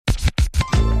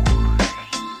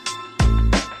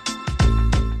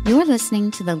You're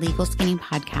listening to the Legal Skinny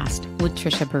Podcast with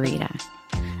Trisha Burita.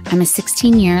 I'm a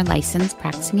 16-year licensed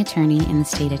practicing attorney in the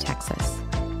state of Texas.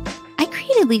 I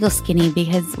created Legal Skinny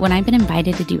because when I've been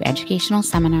invited to do educational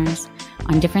seminars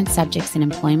on different subjects in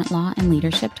employment law and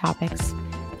leadership topics,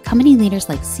 company leaders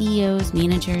like CEOs,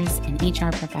 managers, and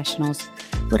HR professionals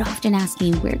would often ask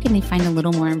me, where can they find a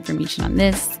little more information on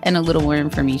this and a little more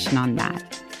information on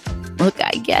that? Look,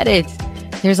 I get it.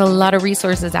 There's a lot of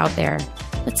resources out there,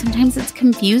 but sometimes it's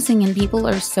confusing and people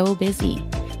are so busy.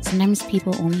 Sometimes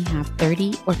people only have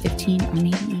 30 or 15 or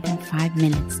maybe even 5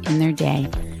 minutes in their day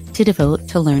to devote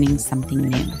to learning something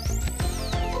new.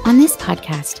 On this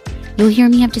podcast, you'll hear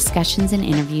me have discussions and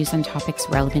interviews on topics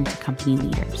relevant to company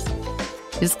leaders.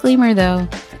 Disclaimer though,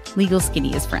 Legal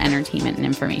Skinny is for entertainment and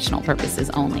informational purposes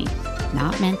only,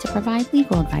 not meant to provide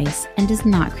legal advice, and does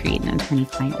not create an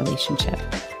attorney-client relationship.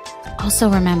 Also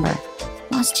remember,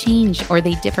 laws change or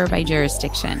they differ by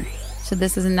jurisdiction, so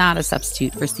this is not a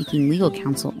substitute for seeking legal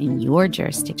counsel in your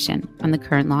jurisdiction on the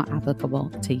current law applicable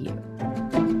to you.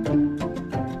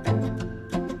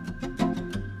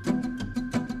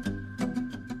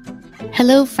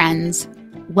 Hello, friends.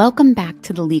 Welcome back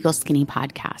to the Legal Skinny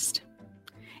Podcast.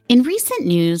 In recent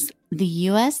news, the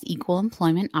U.S. Equal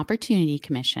Employment Opportunity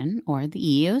Commission, or the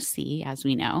EEOC, as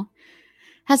we know,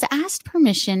 has asked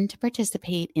permission to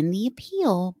participate in the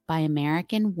appeal by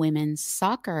American women's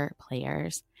soccer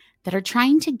players that are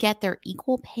trying to get their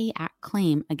Equal Pay Act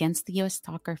claim against the U.S.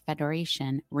 Soccer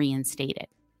Federation reinstated.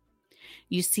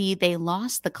 You see, they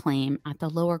lost the claim at the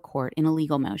lower court in a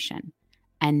legal motion,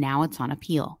 and now it's on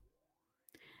appeal.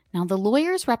 Now, the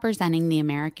lawyers representing the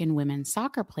American women's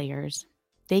soccer players,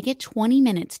 they get 20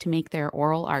 minutes to make their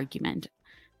oral argument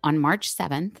on March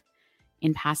 7th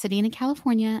in Pasadena,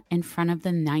 California, in front of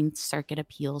the Ninth Circuit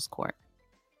Appeals Court.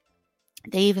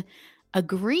 They've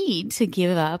agreed to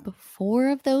give up 4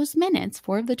 of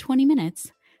the 20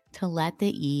 minutes, to let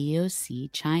the EEOC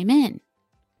chime in.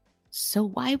 So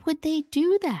why would they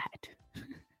do that?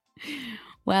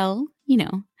 Well,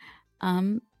 the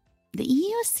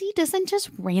EEOC doesn't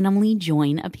just randomly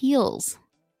join appeals.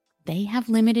 They have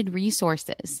limited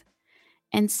resources,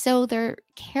 and so they're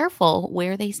careful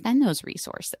where they spend those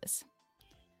resources.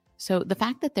 So the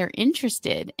fact that they're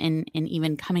interested in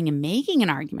even coming and making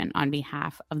an argument on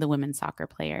behalf of the women's soccer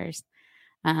players,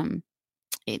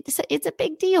 it's a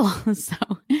big deal. So,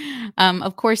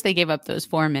 of course, they gave up those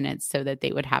 4 minutes so that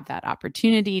they would have that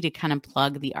opportunity to kind of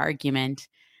plug the argument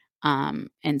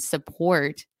and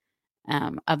support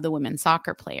of the women's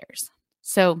soccer players.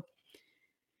 So,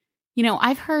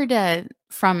 I've heard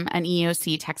from an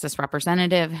EEOC Texas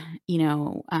representative,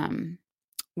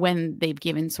 when they've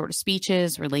given sort of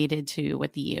speeches related to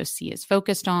what the EEOC is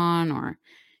focused on, or,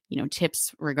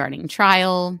 tips regarding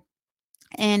trial.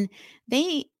 And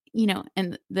they,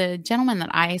 and the gentleman that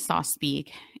I saw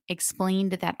speak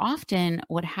explained that often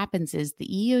what happens is the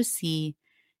EEOC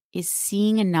is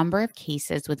seeing a number of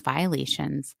cases with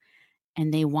violations,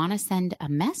 and they want to send a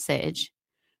message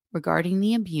regarding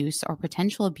the abuse or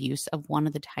potential abuse of one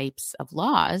of the types of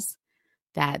laws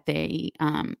that they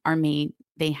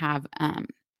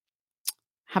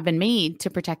have been made to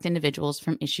protect individuals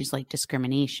from issues like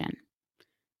discrimination.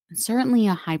 And certainly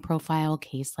a high-profile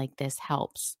case like this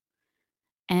helps.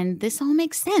 And this all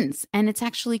makes sense, and it's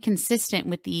actually consistent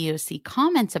with the EEOC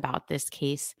comments about this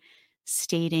case,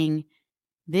 stating,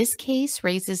 "This case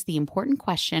raises the important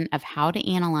question of how to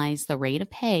analyze the rate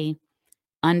of pay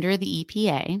under the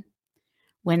EPA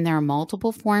when there are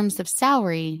multiple forms of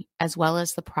salary, as well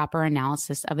as the proper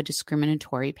analysis of a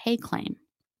discriminatory pay claim."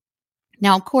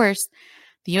 Now, of course,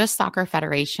 the U.S. Soccer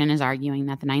Federation is arguing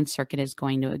that the Ninth Circuit is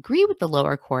going to agree with the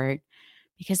lower court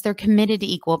because they're committed to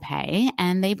equal pay,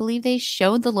 and they believe they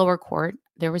showed the lower court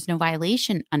there was no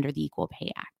violation under the Equal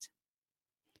Pay Act.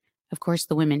 Of course,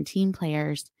 the women team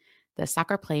players, the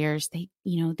soccer players, they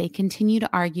continue to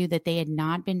argue that they had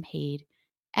not been paid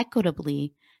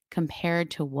equitably compared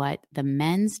to what the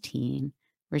men's team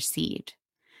received.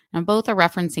 Now, both are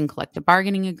referencing collective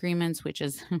bargaining agreements, which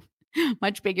is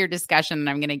much bigger discussion than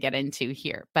I'm going to get into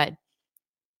here. But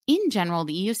in general,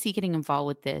 the EEOC getting involved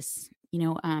with this,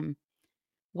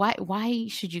 why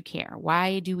should you care?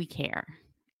 Why do we care?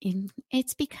 And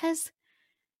it's because,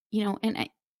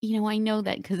 I know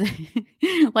that because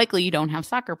likely you don't have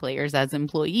soccer players as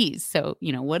employees. So,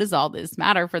 what does all this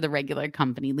matter for the regular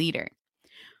company leader?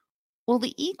 Well,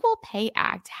 the Equal Pay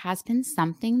Act has been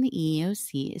something the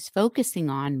EEOC is focusing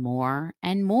on more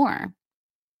and more.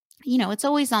 It's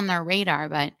always on their radar,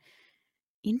 but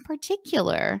in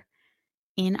particular,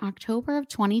 in October of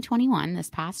 2021, this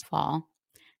past fall,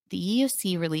 the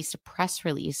EEOC released a press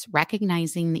release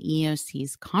recognizing the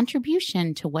EEOC's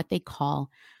contribution to what they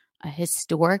call a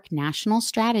historic national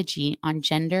strategy on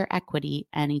gender equity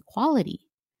and equality,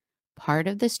 part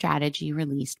of the strategy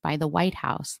released by the White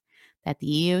House that the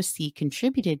EEOC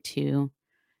contributed to,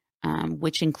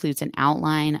 which includes an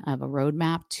outline of a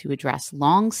roadmap to address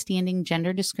long-standing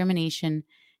gender discrimination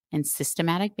and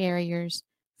systematic barriers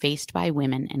faced by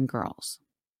women and girls.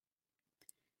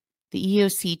 The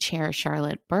EEOC chair,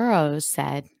 Charlotte Burrows,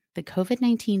 said the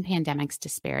COVID-19 pandemic's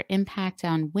disparate impact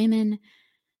on women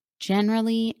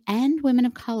generally and women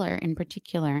of color in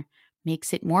particular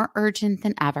makes it more urgent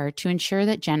than ever to ensure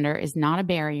that gender is not a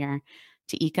barrier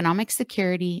to economic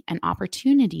security and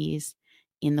opportunities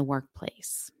in the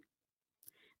workplace.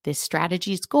 This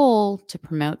strategy's goal to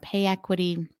promote pay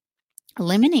equity,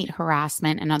 eliminate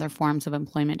harassment and other forms of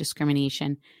employment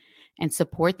discrimination, and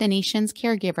support the nation's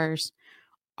caregivers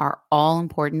are all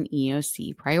important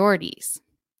EEOC priorities.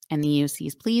 And the EEOC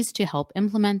is pleased to help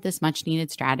implement this much-needed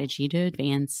strategy to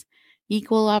advance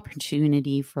equal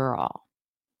opportunity for all.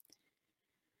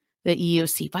 The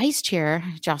EEOC Vice Chair,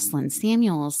 Jocelyn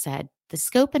Samuels, said, the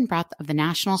scope and breadth of the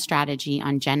national strategy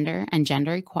on gender and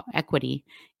gender equity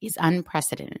is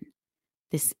unprecedented.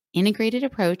 This integrated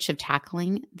approach of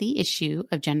tackling the issue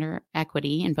of gender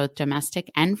equity in both domestic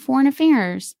and foreign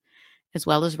affairs, as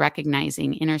well as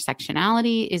recognizing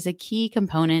intersectionality, is a key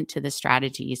component to the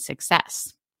strategy's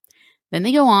success. Then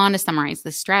they go on to summarize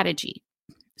the strategy.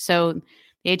 So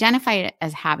they identify it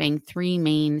as having three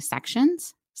main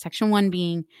sections. Section 1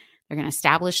 being they're going to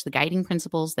establish the guiding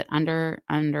principles that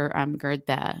undergird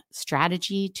the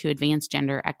strategy to advance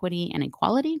gender equity and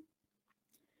equality.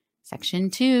 Section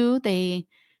 2, they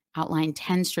outline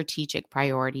 10 strategic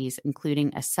priorities,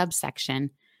 including a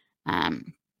subsection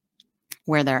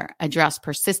where they address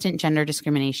persistent gender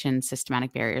discrimination,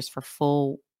 systematic barriers for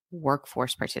full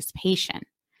workforce participation.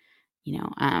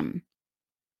 In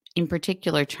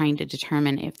particular, trying to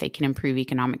determine if they can improve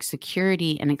economic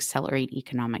security and accelerate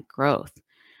economic growth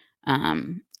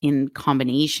in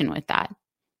combination with that.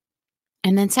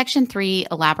 And then Section 3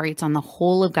 elaborates on the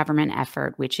whole of government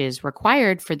effort, which is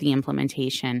required for the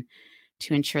implementation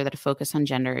to ensure that a focus on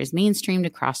gender is mainstreamed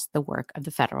across the work of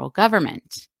the federal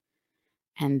government.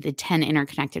 And the 10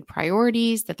 interconnected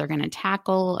priorities that they're going to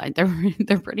tackle,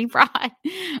 they're pretty broad.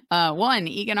 1,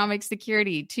 economic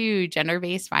security. 2,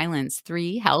 gender-based violence.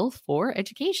 3, health. 4,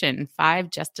 education. 5,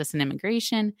 justice and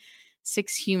immigration.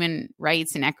 6, human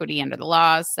rights and equity under the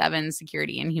law. 7,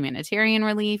 security and humanitarian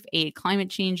relief. 8, climate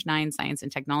change. 9, science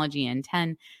and technology. And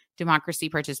 10, democracy,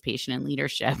 participation, and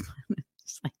leadership.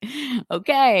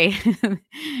 Okay,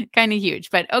 kind of huge,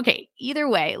 but okay, either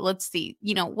way, let's see.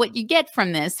 What you get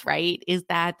from this, right, is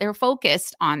that they're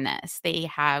focused on this. They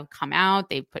have come out,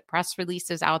 they've put press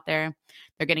releases out there.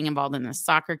 They're getting involved in the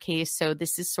soccer case. So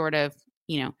this is sort of,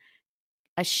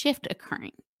 a shift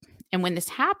occurring. And when this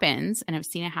happens, and I've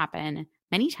seen it happen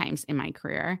many times in my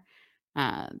career,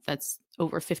 that's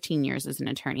over 15 years as an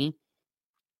attorney,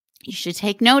 you should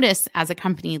take notice as a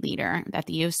company leader that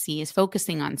the EEOC is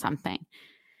focusing on something.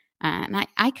 And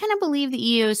I kind of believe the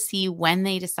EEOC, when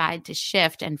they decide to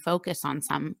shift and focus on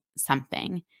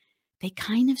something, they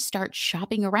kind of start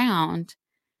shopping around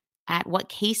at what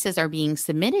cases are being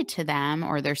submitted to them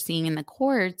or they're seeing in the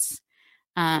courts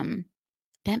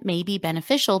that may be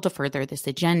beneficial to further this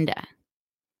agenda.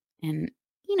 And,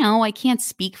 I can't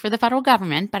speak for the federal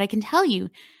government, but I can tell you,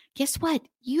 guess what?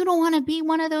 You don't want to be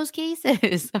one of those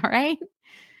cases, all right?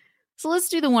 So let's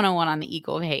do the 101 on the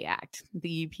Equal Pay Act,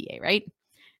 the EPA, right?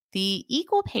 The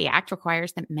Equal Pay Act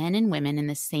requires that men and women in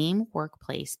the same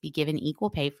workplace be given equal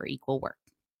pay for equal work.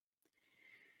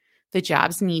 The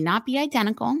jobs need not be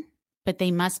identical, but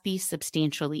they must be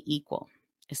substantially equal.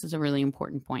 This is a really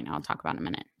important point I'll talk about in a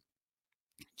minute.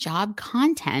 Job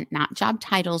content, not job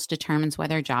titles, determines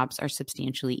whether jobs are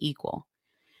substantially equal.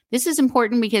 This is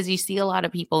important because you see a lot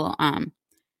of people,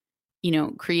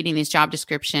 creating these job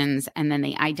descriptions, and then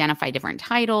they identify different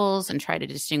titles and try to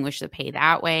distinguish the pay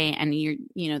that way. And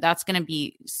that's going to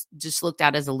be just looked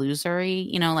at as illusory,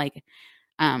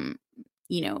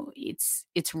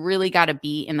 it's really got to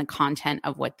be in the content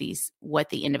of what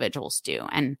the individuals do.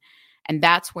 And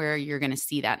that's where you're going to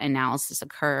see that analysis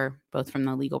occur, both from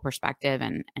the legal perspective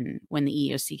and when the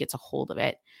EEOC gets a hold of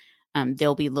it,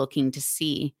 they'll be looking to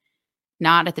see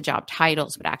not at the job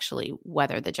titles, but actually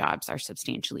whether the jobs are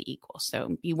substantially equal.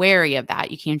 So be wary of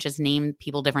that. You can't just name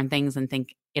people different things and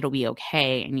think it'll be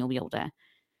okay and you'll be able to,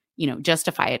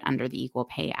 justify it under the Equal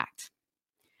Pay Act.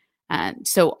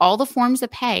 So all the forms of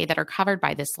pay that are covered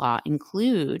by this law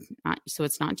include, so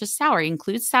it's not just salary,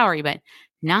 includes salary, but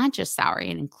not just salary.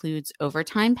 It includes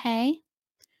overtime pay,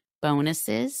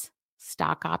 bonuses,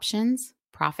 stock options,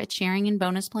 profit sharing and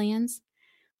bonus plans,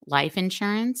 life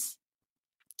insurance,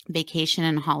 vacation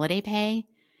and holiday pay,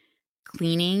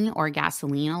 cleaning or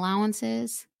gasoline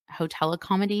allowances, hotel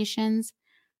accommodations,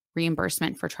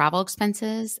 reimbursement for travel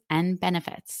expenses, and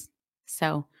benefits.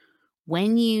 So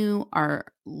when you are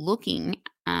looking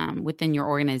within your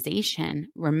organization,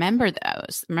 remember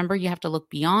those. Remember, you have to look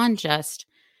beyond just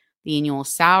the annual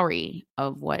salary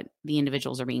of what the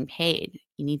individuals are being paid.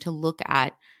 You need to look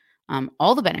at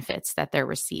all the benefits that they're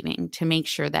receiving to make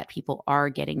sure that people are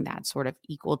getting that sort of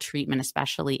equal treatment,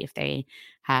 especially if they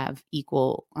have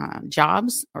equal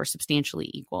jobs or substantially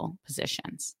equal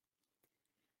positions.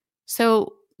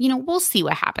 So, we'll see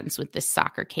what happens with this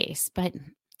soccer case, but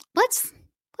let's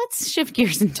shift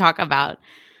gears and talk about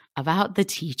the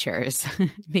teachers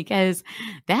because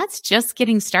that's just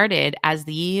getting started as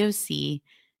the EEOC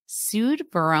sued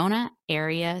Verona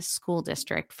Area School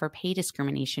District for pay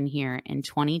discrimination here in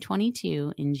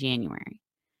 2022 in January.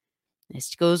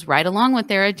 This goes right along with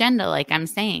their agenda, like I'm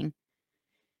saying.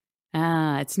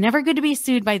 It's never good to be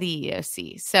sued by the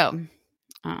EEOC. So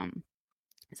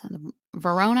the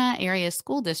Verona Area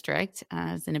School District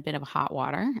is in a bit of hot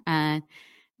water.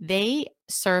 They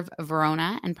serve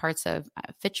Verona and parts of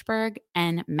Fitchburg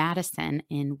and Madison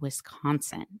in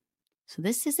Wisconsin. So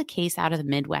this is a case out of the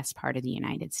Midwest part of the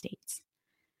United States.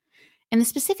 And the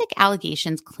specific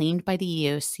allegations claimed by the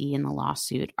EEOC in the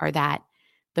lawsuit are that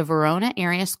the Verona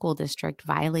Area School District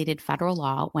violated federal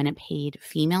law when it paid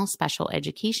female special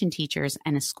education teachers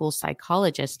and a school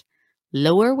psychologist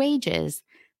lower wages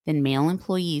than male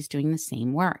employees doing the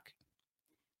same work.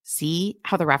 See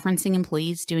how they're referencing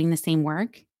employees doing the same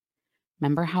work?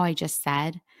 Remember how I just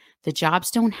said the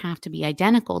jobs don't have to be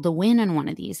identical to win in one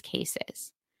of these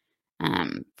cases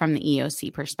from the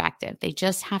EEOC perspective. They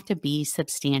just have to be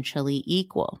substantially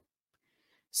equal.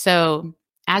 So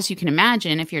as you can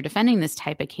imagine, if you're defending this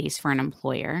type of case for an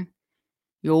employer,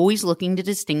 you're always looking to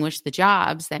distinguish the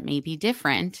jobs that may be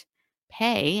different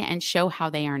pay and show how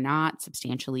they are not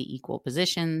substantially equal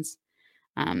positions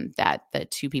that the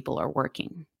two people are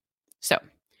working. So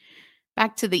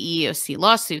back to the EEOC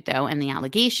lawsuit, though, and the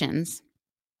allegations.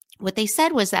 What they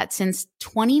said was that since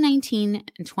 2019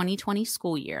 and 2020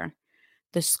 school year,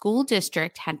 the school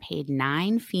district had paid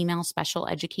 9 female special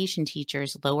education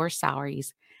teachers lower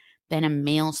salaries than a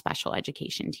male special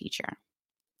education teacher.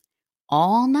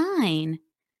 All 9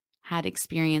 had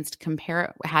experienced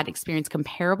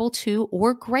comparable to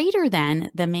or greater than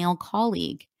the male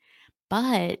colleague,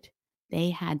 but they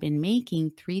had been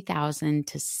making $3,000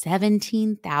 to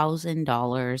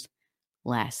 $17,000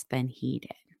 less than he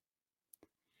did.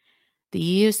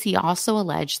 The EEOC also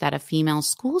alleged that a female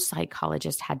school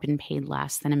psychologist had been paid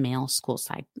less than a male school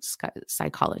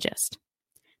psychologist,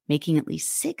 making at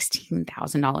least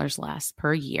 $16,000 less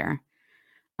per year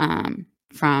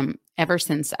from ever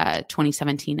since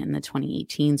 2017 and the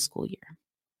 2018 school year.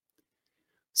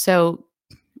 So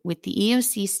with the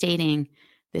EEOC stating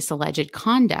this alleged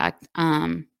conduct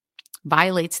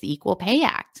violates the Equal Pay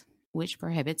Act, which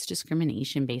prohibits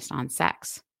discrimination based on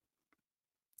sex.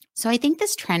 So I think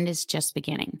this trend is just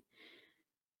beginning.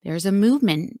 There's a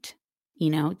movement,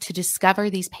 to discover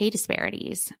these pay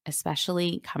disparities,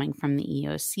 especially coming from the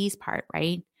EEOC's part,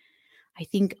 right? I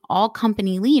think all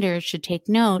company leaders should take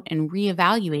note and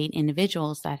reevaluate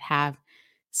individuals that have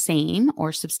same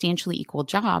or substantially equal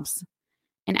jobs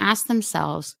and ask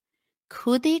themselves,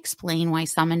 could they explain why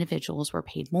some individuals were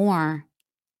paid more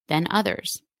than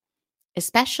others,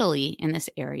 especially in this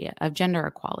area of gender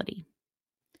equality?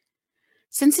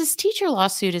 Since this teacher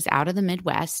lawsuit is out of the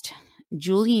Midwest,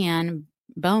 Julianne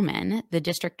Bowman, the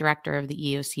district director of the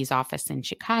EEOC's office in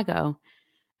Chicago,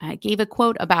 gave a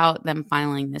quote about them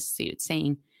filing this suit,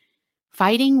 saying,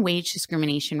 "Fighting wage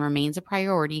discrimination remains a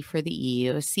priority for the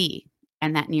EEOC,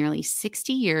 and that nearly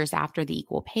 60 years after the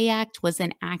Equal Pay Act was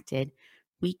enacted,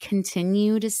 we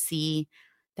continue to see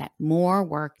that more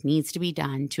work needs to be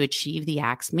done to achieve the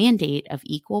Act's mandate of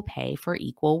equal pay for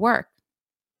equal work."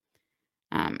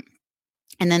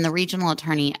 And then the regional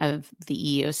attorney of the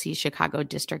EEOC Chicago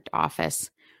district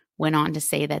office went on to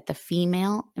say that the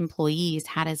female employees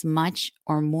had as much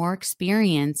or more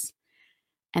experience,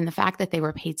 and the fact that they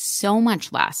were paid so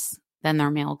much less than their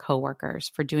male coworkers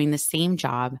for doing the same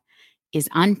job is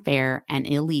unfair and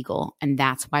illegal, and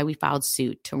that's why we filed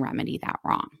suit to remedy that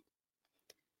wrong.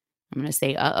 I'm going to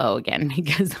say uh-oh again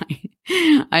because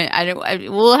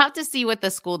we'll have to see what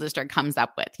the school district comes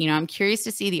up with. I'm curious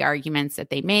to see the arguments that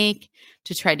they make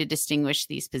to try to distinguish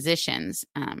these positions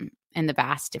and the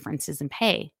vast differences in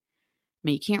pay. I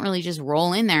mean, you can't really just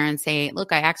roll in there and say,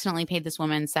 look, I accidentally paid this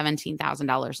woman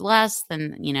 $17,000 less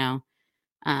than,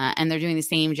 and they're doing the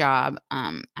same job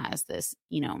as this,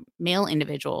 male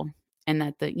individual, and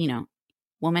that the,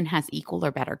 woman has equal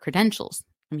or better credentials.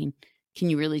 I mean, can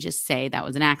you really just say that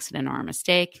was an accident or a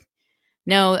mistake?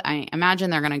 No, I imagine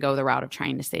they're going to go the route of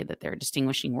trying to say that they're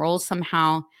distinguishing roles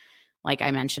somehow. Like I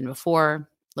mentioned before,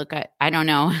 I don't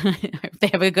know if they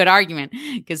have a good argument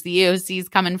because the EEOC is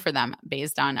coming for them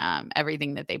based on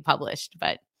everything that they published.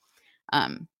 But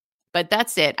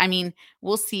that's it. I mean,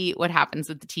 we'll see what happens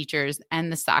with the teachers and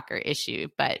the soccer issue.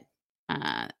 But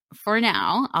for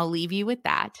now, I'll leave you with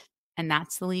that. And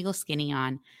that's the Legal Skinny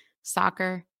on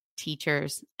soccer,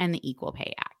 teachers, and the Equal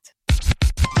Pay Act.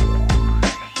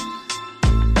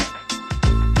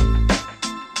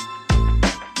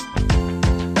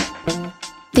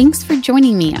 Thanks for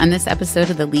joining me on this episode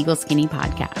of the Legal Skinny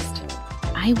podcast.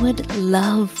 I would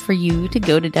love for you to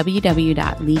go to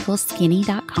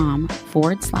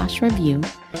www.legalskinny.com/review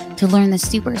to learn the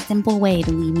super simple way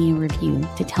to leave me a review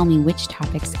to tell me which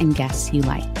topics and guests you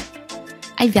like.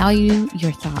 I value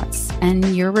your thoughts,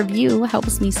 and your review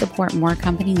helps me support more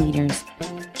company leaders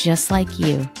just like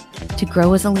you to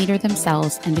grow as a leader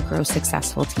themselves and to grow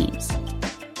successful teams.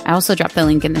 I also dropped the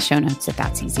link in the show notes if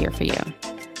that's easier for you.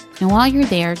 And while you're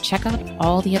there, check out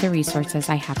all the other resources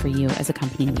I have for you as a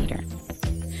company leader.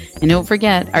 And don't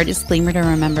forget our disclaimer to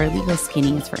remember Legal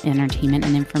Skinny is for entertainment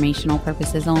and informational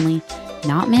purposes only,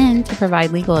 not meant to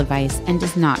provide legal advice, and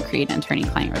does not create an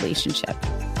attorney-client relationship.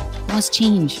 Laws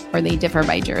change or they differ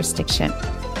by jurisdiction.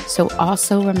 So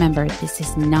also remember this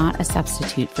is not a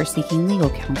substitute for seeking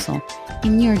legal counsel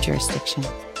in your jurisdiction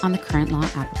on the current law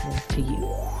applicable to you.